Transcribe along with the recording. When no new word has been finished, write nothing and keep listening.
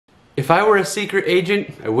If I were a secret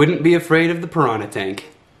agent, I wouldn't be afraid of the piranha tank.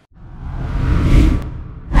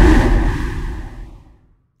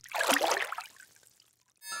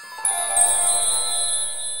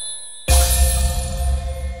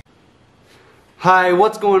 Hi,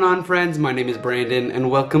 what's going on, friends? My name is Brandon, and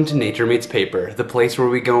welcome to Nature Meets Paper, the place where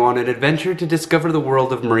we go on an adventure to discover the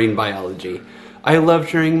world of marine biology. I love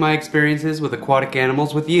sharing my experiences with aquatic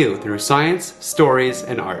animals with you through science, stories,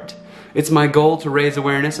 and art. It's my goal to raise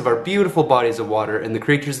awareness of our beautiful bodies of water and the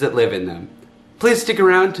creatures that live in them. Please stick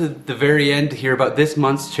around to the very end to hear about this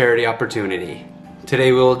month's charity opportunity.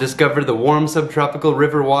 Today we will discover the warm subtropical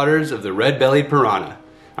river waters of the Red Bellied Piranha.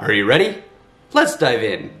 Are you ready? Let's dive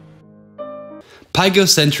in.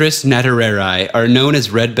 Pygocentrus nattereri are known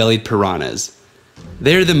as red-bellied piranhas.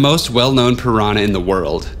 They are the most well-known piranha in the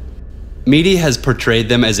world. Media has portrayed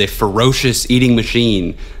them as a ferocious eating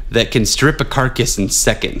machine that can strip a carcass in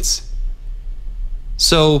seconds.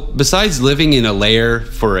 So, besides living in a lair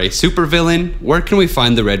for a supervillain, where can we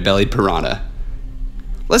find the red-bellied piranha?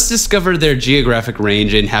 Let's discover their geographic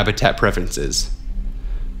range and habitat preferences.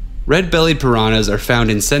 Red-bellied piranhas are found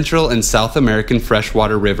in Central and South American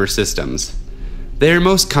freshwater river systems. They are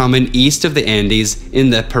most common east of the Andes in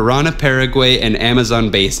the Parana, Paraguay, and Amazon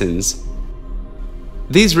basins.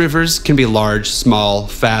 These rivers can be large, small,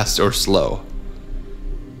 fast, or slow.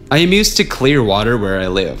 I am used to clear water where I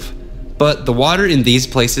live, but the water in these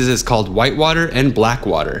places is called whitewater and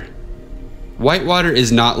blackwater. Whitewater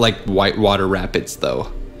is not like whitewater rapids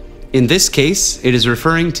though. In this case, it is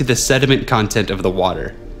referring to the sediment content of the water.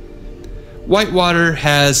 Whitewater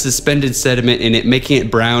has suspended sediment in it, making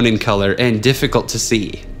it brown in color and difficult to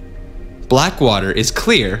see. Blackwater is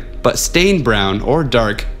clear, but stained brown or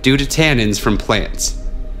dark due to tannins from plants.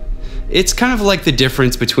 It's kind of like the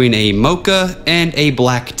difference between a mocha and a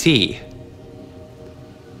black tea.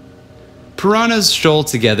 Piranhas shoal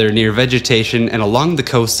together near vegetation and along the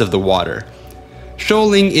coasts of the water.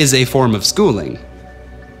 Shoaling is a form of schooling.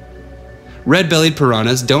 Red-bellied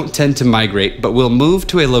piranhas don't tend to migrate, but will move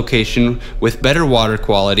to a location with better water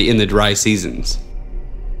quality in the dry seasons.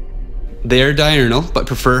 They are diurnal, but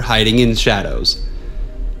prefer hiding in shadows.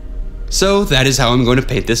 So that is how I'm going to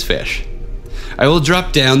paint this fish. I will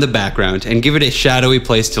drop down the background and give it a shadowy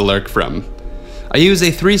place to lurk from. I use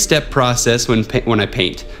a three-step process when I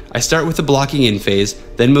paint. I start with the blocking in phase,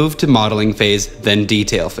 then move to modeling phase, then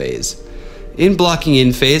detail phase. In blocking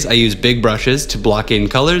in phase, I use big brushes to block in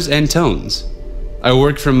colors and tones. I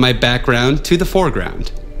work from my background to the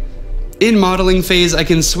foreground. In modeling phase, I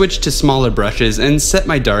can switch to smaller brushes and set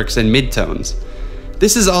my darks and midtones.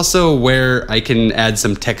 This is also where I can add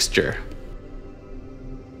some texture.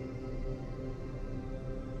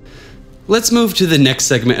 Let's move to the next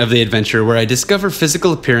segment of the adventure where I discover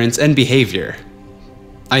physical appearance and behavior.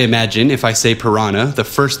 I imagine if I say piranha, the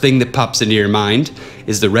first thing that pops into your mind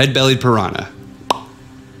is the red-bellied piranha.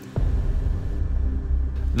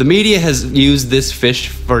 The media has used this fish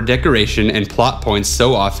for decoration and plot points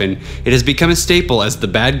so often, it has become a staple as the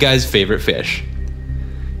bad guy's favorite fish.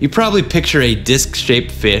 You probably picture a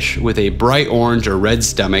disc-shaped fish with a bright orange or red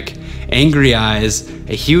stomach, angry eyes,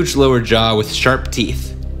 a huge lower jaw with sharp teeth.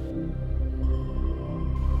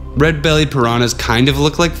 Red-bellied piranhas kind of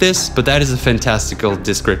look like this, but that is a fantastical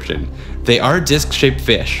description. They are disc-shaped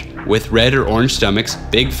fish, with red or orange stomachs,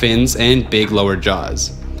 big fins, and big lower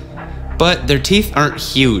jaws. But their teeth aren't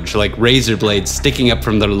huge, like razor blades sticking up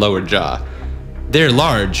from their lower jaw. They're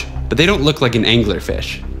large, but they don't look like an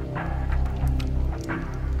anglerfish.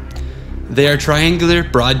 They are triangular,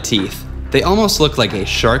 broad teeth. They almost look like a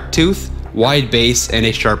shark tooth, wide base, and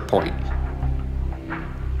a sharp point.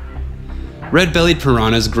 Red-bellied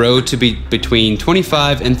piranhas grow to be between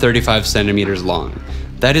 25 and 35 centimeters long.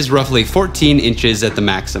 That is roughly 14 inches at the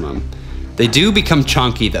maximum. They do become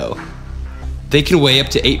chonky though. They can weigh up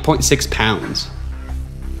to 8.6 pounds.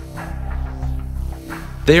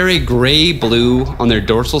 They are a gray-blue on their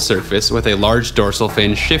dorsal surface with a large dorsal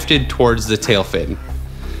fin shifted towards the tail fin.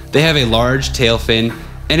 They have a large tail fin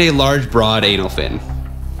and a large broad anal fin.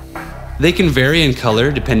 They can vary in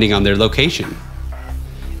color depending on their location.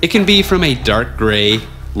 It can be from a dark gray,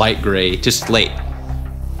 light gray, to slate.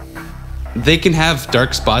 They can have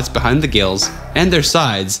dark spots behind the gills, and their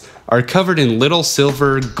sides are covered in little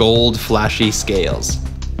silver, gold, flashy scales.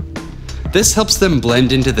 This helps them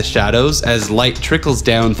blend into the shadows as light trickles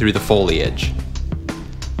down through the foliage.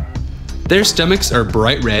 Their stomachs are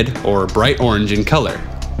bright red or bright orange in color.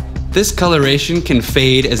 This coloration can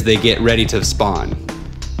fade as they get ready to spawn.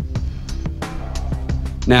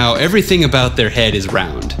 Now, everything about their head is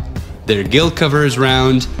round. Their gill cover is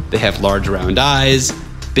round, they have large round eyes,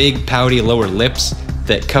 big pouty lower lips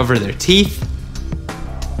that cover their teeth.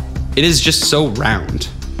 It is just so round.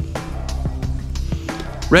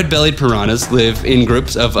 Red-bellied piranhas live in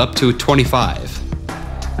groups of up to 25.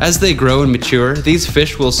 As they grow and mature, these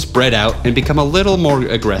fish will spread out and become a little more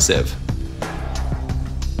aggressive.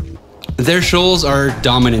 Their shoals are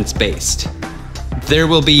dominance-based. There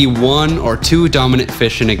will be 1 or 2 dominant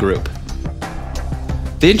fish in a group.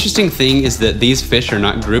 The interesting thing is that these fish are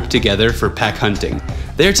not grouped together for pack hunting.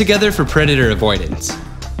 They are together for predator avoidance.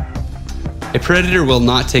 A predator will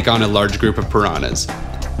not take on a large group of piranhas.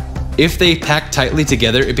 If they pack tightly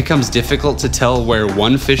together, it becomes difficult to tell where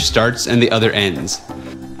one fish starts and the other ends.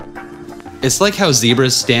 It's like how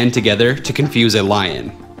zebras stand together to confuse a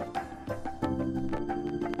lion.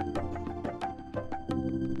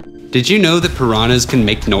 Did you know that piranhas can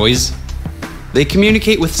make noise? They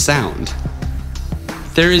communicate with sound.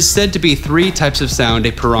 There is said to be 3 types of sound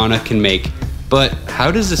a piranha can make, but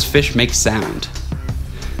how does this fish make sound?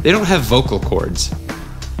 They don't have vocal cords.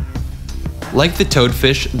 Like the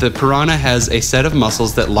toadfish, the piranha has a set of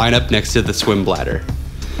muscles that line up next to the swim bladder.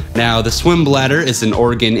 Now, the swim bladder is an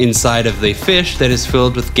organ inside of the fish that is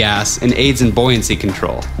filled with gas and aids in buoyancy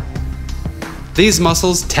control. These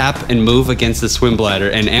muscles tap and move against the swim bladder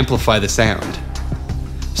and amplify the sound.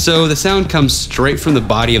 So the sound comes straight from the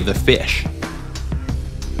body of the fish.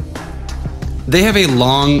 They have a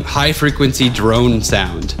long, high-frequency drone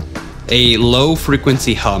sound, a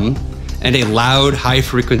low-frequency hum, and a loud,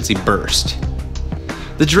 high-frequency burst.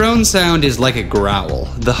 The drone sound is like a growl.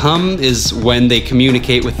 The hum is when they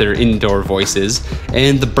communicate with their indoor voices,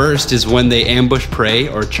 and the burst is when they ambush prey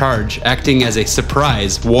or charge, acting as a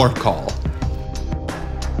surprise war call.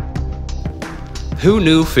 Who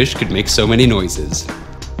knew fish could make so many noises?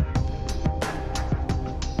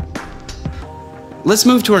 Let's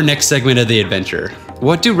move to our next segment of the adventure.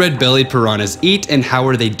 What do red-bellied piranhas eat and how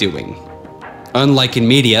are they doing? Unlike in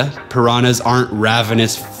media, piranhas aren't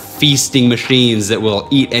ravenous, feasting machines that will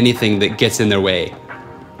eat anything that gets in their way.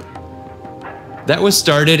 That was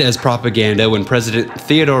started as propaganda when President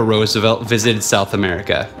Theodore Roosevelt visited South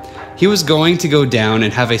America. He was going to go down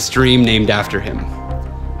and have a stream named after him.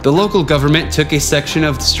 The local government took a section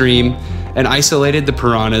of the stream and isolated the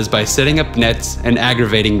piranhas by setting up nets and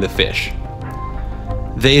aggravating the fish.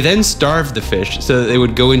 They then starved the fish so that they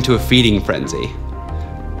would go into a feeding frenzy.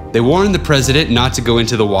 They warned the president not to go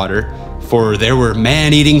into the water, for there were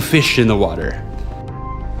man-eating fish in the water.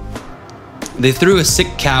 They threw a sick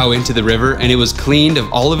cow into the river and it was cleaned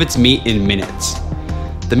of all of its meat in minutes.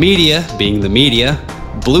 The media, being the media,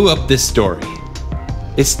 blew up this story.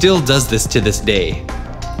 It still does this to this day.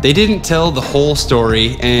 They didn't tell the whole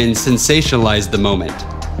story and sensationalized the moment.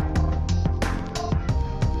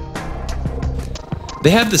 They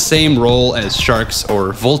have the same role as sharks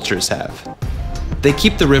or vultures have. They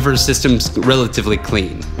keep the river systems relatively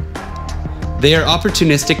clean. They are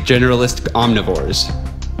opportunistic generalist omnivores.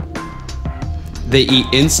 They eat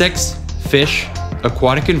insects, fish,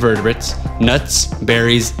 aquatic invertebrates, nuts,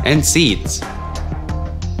 berries, and seeds.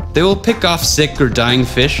 They will pick off sick or dying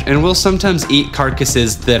fish and will sometimes eat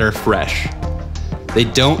carcasses that are fresh. They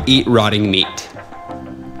don't eat rotting meat.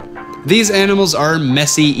 These animals are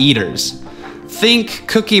messy eaters. Think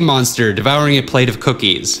Cookie Monster devouring a plate of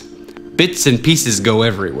cookies. Bits and pieces go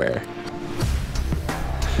everywhere.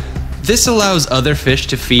 This allows other fish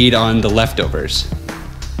to feed on the leftovers.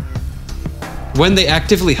 When they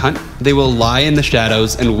actively hunt, they will lie in the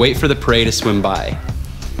shadows and wait for the prey to swim by.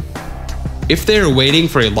 If they are waiting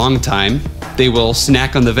for a long time, they will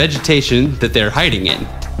snack on the vegetation that they're hiding in.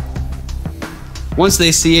 Once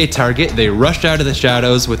they see a target, they rush out of the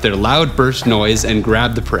shadows with their loud burst noise and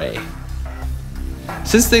grab the prey.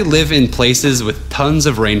 Since they live in places with tons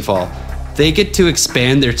of rainfall, they get to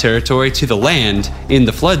expand their territory to the land in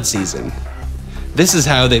the flood season. This is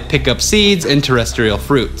how they pick up seeds and terrestrial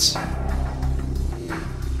fruits.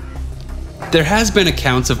 There has been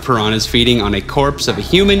accounts of piranhas feeding on a corpse of a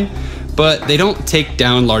human, but they don't take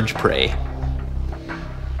down large prey.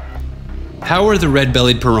 How are the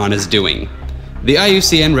red-bellied piranhas doing? The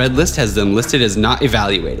IUCN Red List has them listed as not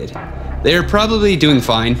evaluated. They are probably doing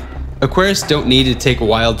fine. Aquarists don't need to take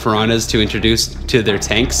wild piranhas to introduce to their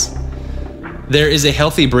tanks. There is a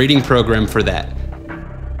healthy breeding program for that.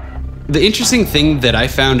 The interesting thing that I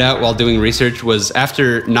found out while doing research was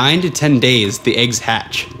after 9 to 10 days, the eggs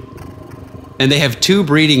hatch. And they have 2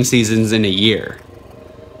 breeding seasons in a year.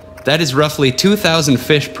 That is roughly 2,000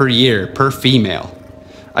 fish per year per female.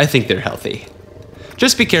 I think they're healthy.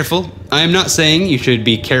 Just be careful. I am not saying you should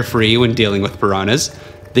be carefree when dealing with piranhas.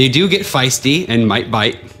 They do get feisty and might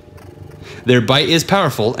bite. Their bite is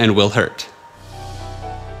powerful and will hurt.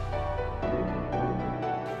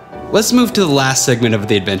 Let's move to the last segment of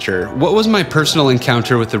the adventure. What was my personal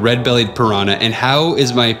encounter with the Red Bellied Piranha, and how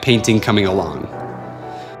is my painting coming along?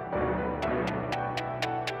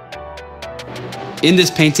 In this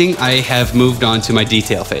painting, I have moved on to my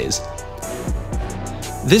detail phase.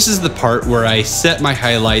 This is the part where I set my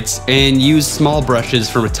highlights and use small brushes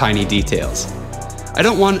for tiny details. I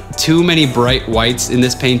don't want too many bright whites in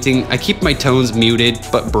this painting. I keep my tones muted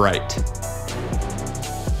but bright.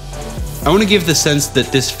 I want to give the sense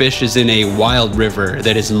that this fish is in a wild river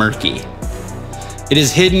that is murky. It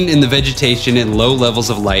is hidden in the vegetation and low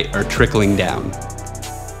levels of light are trickling down.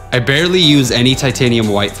 I barely use any titanium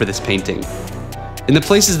white for this painting. In the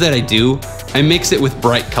places that I do, I mix it with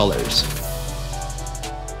bright colors.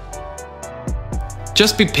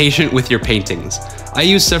 Just be patient with your paintings. I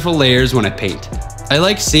use several layers when I paint. I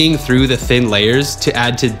like seeing through the thin layers to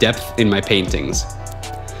add to depth in my paintings.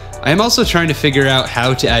 I am also trying to figure out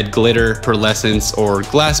how to add glitter, pearlescence, or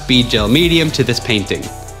glass bead gel medium to this painting.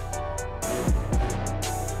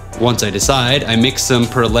 Once I decide, I mix some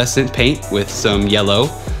pearlescent paint with some yellow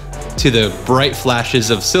to the bright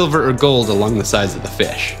flashes of silver or gold along the sides of the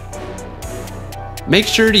fish. Make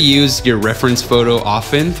sure to use your reference photo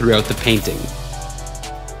often throughout the painting.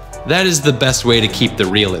 That is the best way to keep the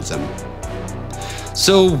realism.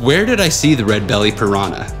 So where did I see the Red Bellied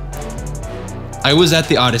Piranha? I was at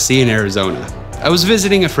the Odyssey in Arizona. I was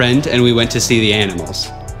visiting a friend and we went to see the animals.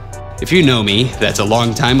 If you know me, that's a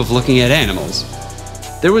long time of looking at animals.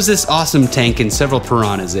 There was this awesome tank and several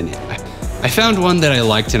piranhas in it. I found one that I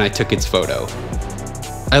liked and I took its photo.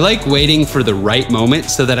 I like waiting for the right moment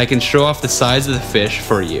so that I can show off the size of the fish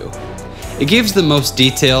for you. It gives the most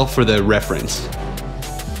detail for the reference.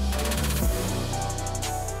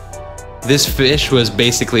 This fish was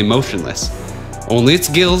basically motionless. Only its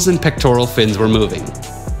gills and pectoral fins were moving.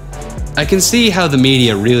 I can see how the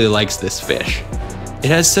media really likes this fish. It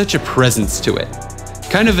has such a presence to it,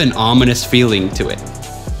 kind of an ominous feeling to it.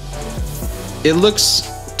 It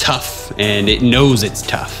looks tough and it knows it's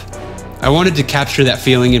tough. I wanted to capture that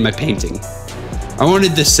feeling in my painting. I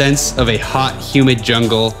wanted the sense of a hot, humid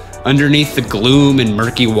jungle. Underneath the gloom and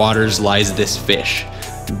murky waters lies this fish,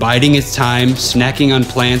 biding its time, snacking on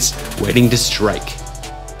plants, waiting to strike.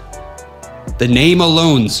 The name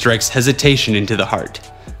alone strikes hesitation into the heart.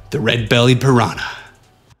 The Red Bellied Piranha.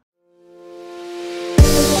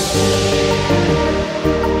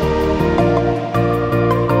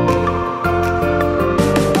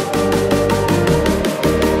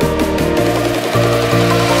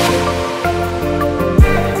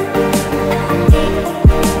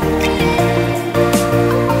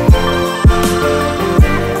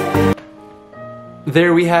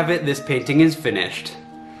 There we have it, this painting is finished.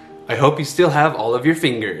 I hope you still have all of your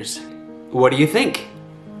fingers. What do you think?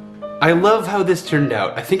 I love how this turned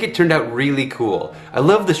out. I think it turned out really cool. I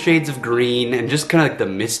love the shades of green and just kind of like the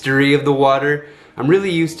mystery of the water. I'm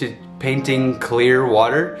really used to painting clear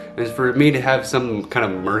water, and for me to have some kind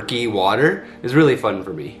of murky water is really fun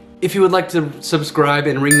for me. If you would like to subscribe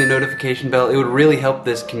and ring the notification bell, it would really help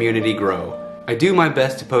this community grow. I do my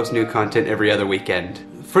best to post new content every other weekend.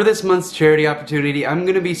 For this month's charity opportunity, I'm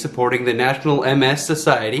going to be supporting the National MS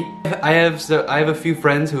Society. I have a few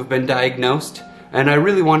friends who have been diagnosed, and I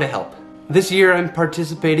really want to help. This year I'm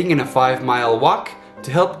participating in a 5-mile walk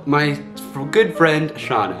to help my good friend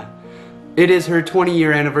Shauna. It is her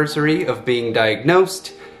 20-year anniversary of being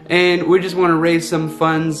diagnosed, and we just want to raise some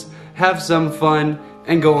funds, have some fun,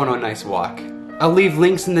 and go on a nice walk. I'll leave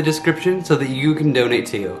links in the description so that you can donate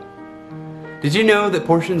too. Did you know that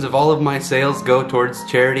portions of all of my sales go towards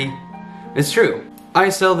charity? It's true. I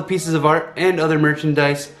sell the pieces of art and other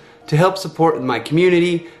merchandise to help support my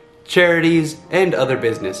community, charities, and other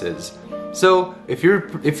businesses. So if you're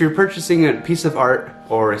purchasing a piece of art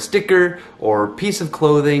or a sticker or a piece of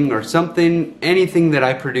clothing or something, anything that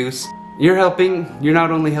I produce, you're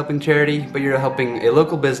not only helping charity, but you're helping a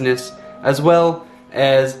local business as well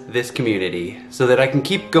as this community so that I can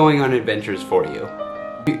keep going on adventures for you.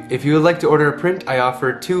 If you would like to order a print, I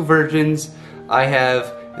offer 2 versions. I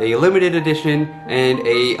have a limited edition and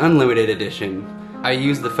a unlimited edition. I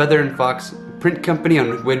use the Feather and Fox print company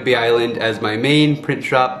on Whidbey Island as my main print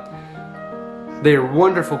shop. They're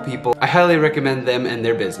wonderful people. I highly recommend them and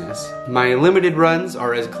their business. My limited runs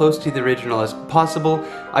are as close to the original as possible.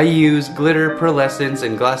 I use glitter, pearlescence,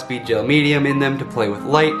 and glass bead gel medium in them to play with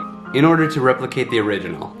light in order to replicate the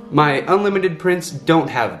original. My unlimited prints don't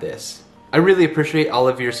have this. I really appreciate all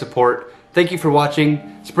of your support. Thank you for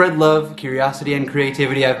watching. Spread love, curiosity, and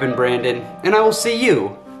creativity. I've been Brandon, and I will see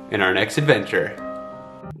you in our next adventure.